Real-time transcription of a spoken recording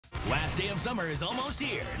Last day of summer is almost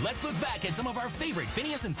here. Let's look back at some of our favorite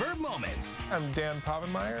Phineas and Ferb moments. I'm Dan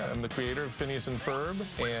Povenmire. I'm the creator of Phineas and Ferb,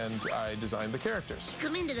 and I designed the characters.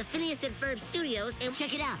 Come into the Phineas and Ferb studios and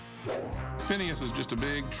check it out. Phineas is just a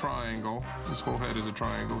big triangle. His whole head is a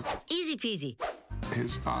triangle. Easy peasy.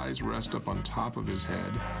 His eyes rest up on top of his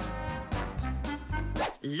head.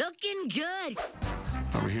 Looking good.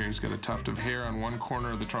 Over here, he's got a tuft of hair on one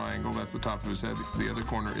corner of the triangle. That's the top of his head. The other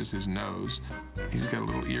corner is his nose. He's got a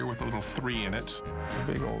little ear with a little 3 in it.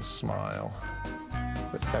 A big old smile.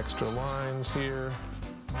 With extra lines here.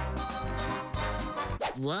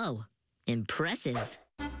 Whoa, impressive.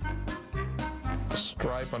 A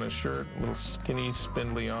stripe on his shirt, little skinny,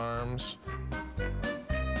 spindly arms.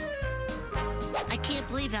 I can't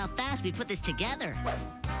believe how fast we put this together.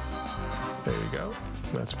 There you go.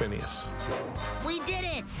 That's Phineas. We did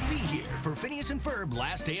it! Be here for Phineas and Ferb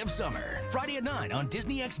Last Day of Summer. Friday at 9 on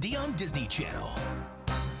Disney XD on Disney Channel.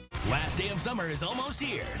 Last day of summer is almost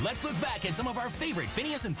here. Let's look back at some of our favorite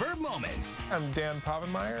Phineas and Ferb moments. I'm Dan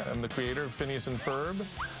Povenmire. I'm the creator of Phineas and Ferb,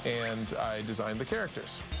 and I designed the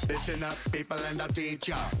characters. Listen up, people, and I'll teach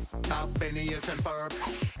ya about Phineas and Ferb.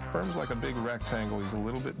 Ferb's like a big rectangle. He's a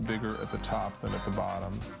little bit bigger at the top than at the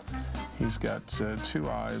bottom. He's got 2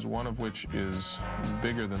 eyes, one of which is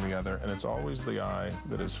bigger than the other, and it's always the eye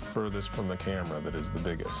that is furthest from the camera that is the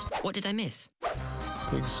biggest. What did I miss?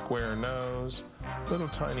 Big square nose, little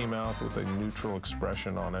tiny mouth with a neutral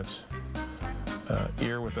expression on it.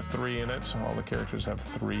 Ear with a 3 in it. All the characters have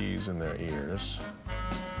 3s in their ears.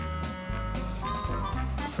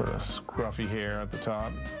 Sort of scruffy hair at the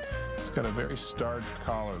top. He's got a very starched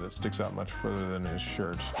collar that sticks out much further than his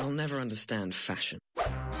shirt. I'll never understand fashion.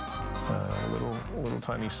 Little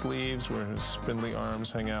tiny sleeves where his spindly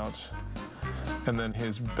arms hang out. And then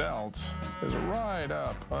his belt is right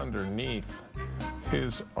up underneath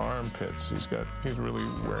his armpits. He's really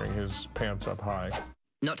wearing his pants up high.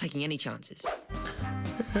 Not taking any chances.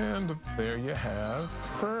 And there you have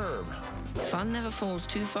Ferb. Fun never falls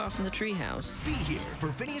too far from the treehouse. Be here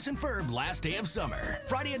for Phineas and Ferb Last Day of Summer.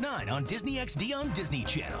 Friday at 9 on Disney XD on Disney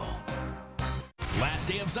Channel. Last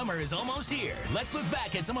day of summer is almost here. Let's look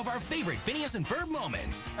back at some of our favorite Phineas and Ferb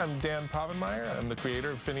moments. I'm Dan Povenmire. I'm the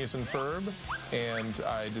creator of Phineas and Ferb, and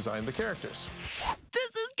I designed the characters. This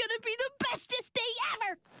is gonna be the bestest day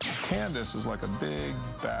ever! Candace is like a big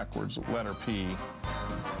backwards letter P,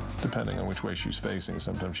 depending on which way she's facing.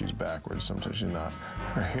 Sometimes she's backwards, sometimes she's not.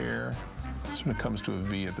 Her hair sort of comes to a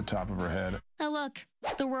V at the top of her head. Oh look,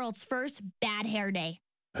 the world's first bad hair day.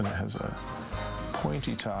 And it has a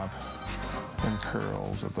pointy top and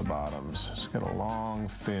curls at the bottoms. She's got a long,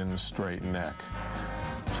 thin, straight neck.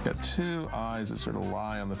 She's got 2 eyes that sort of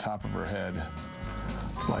lie on the top of her head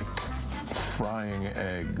like frying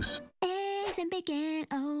eggs. Eggs and bacon,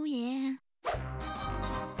 oh yeah.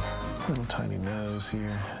 Little tiny nose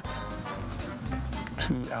here.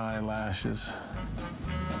 2 eyelashes.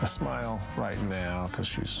 A smile right now because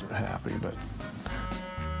she's happy, but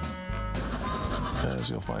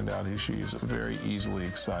as you'll find out, she's very easily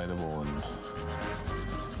excitable and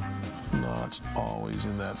not always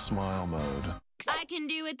in that smile mode. I can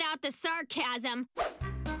do without the sarcasm.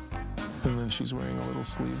 And then she's wearing a little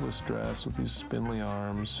sleeveless dress with these spindly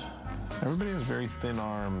arms. Everybody has very thin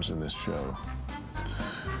arms in this show.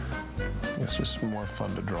 It's just more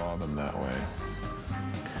fun to draw them that way.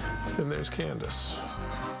 And there's Candace.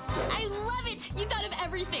 I love it! You thought of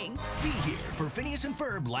everything. Be here for Phineas and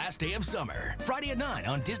Ferb Last Day of Summer. Friday at 9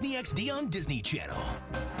 on Disney XD on Disney Channel.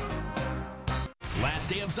 Last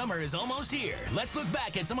day of summer is almost here. Let's look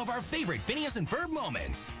back at some of our favorite Phineas and Ferb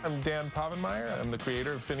moments. I'm Dan Povenmire. I'm the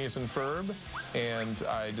creator of Phineas and Ferb, and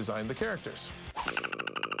I designed the characters.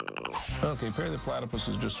 Okay, Perry the Platypus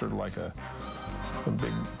is just sort of like a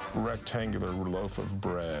big rectangular loaf of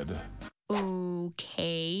bread.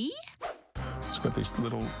 Okay. He's got these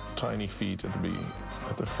little tiny feet at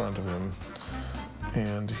the front of him,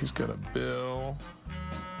 and he's got a bill.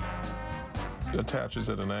 It attaches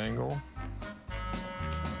at an angle.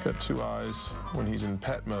 Got 2 eyes. When he's in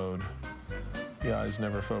pet mode, the eyes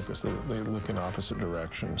never focus. They look in opposite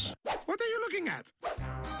directions. What are you looking at?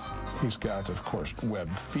 He's got, of course,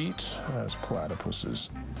 webbed feet, as platypuses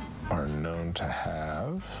are known to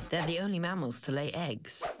have. They're the only mammals to lay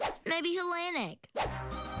eggs. Maybe he'll lay an egg.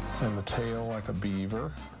 And the tail like a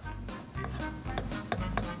beaver.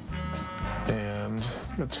 And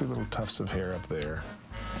got 2 little tufts of hair up there.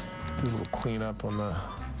 Do a little cleanup on the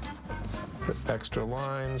extra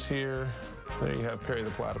lines here. There you have Perry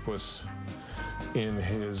the Platypus in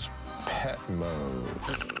his pet mode.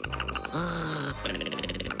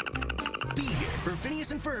 Be here for Phineas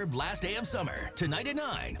Phineas and Ferb Last Day of Summer, tonight at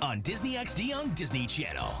 9 on Disney XD on Disney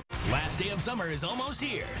Channel. Last day of summer is almost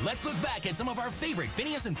here. Let's look back at some of our favorite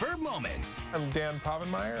Phineas and Ferb moments. I'm Dan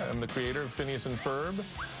Povenmire. I'm the creator of Phineas and Ferb,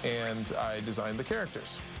 and I designed the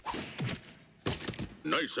characters.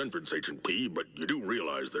 Nice entrance, Agent P, but you do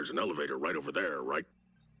realize there's an elevator right over there, right?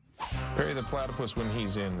 Perry the Platypus, when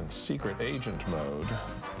he's in secret agent mode,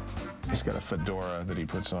 he's got a fedora that he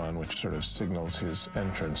puts on, which sort of signals his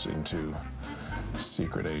entrance into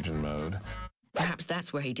secret agent mode. Perhaps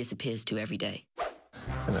that's where he disappears to every day.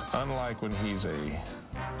 And unlike when he's a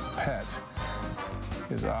pet,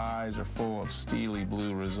 his eyes are full of steely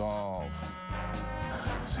blue resolve.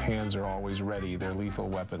 His hands are always ready. They're lethal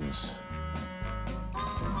weapons.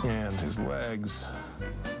 And his legs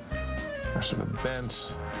are sort of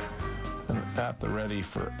bent and at the ready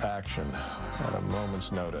for action at a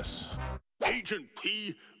moment's notice. Agent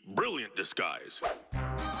P, brilliant disguise.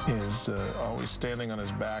 Is always standing on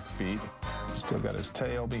his back feet. Still got his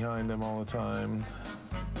tail behind him all the time.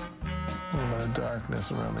 A little bit of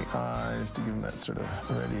darkness around the eyes to give him that sort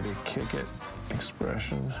of ready to kick it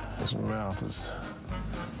expression. His mouth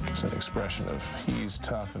gives an expression of he's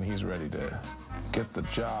tough and he's ready to get the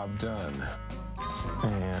job done.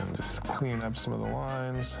 And just clean up some of the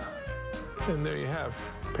lines. And there you have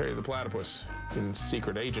Perry the Platypus in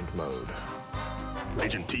secret agent mode.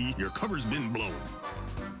 Agent P, your cover's been blown.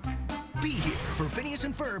 Be here for Phineas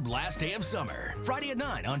and Ferb Last Day of Summer, Friday at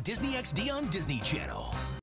 9 on Disney XD on Disney Channel.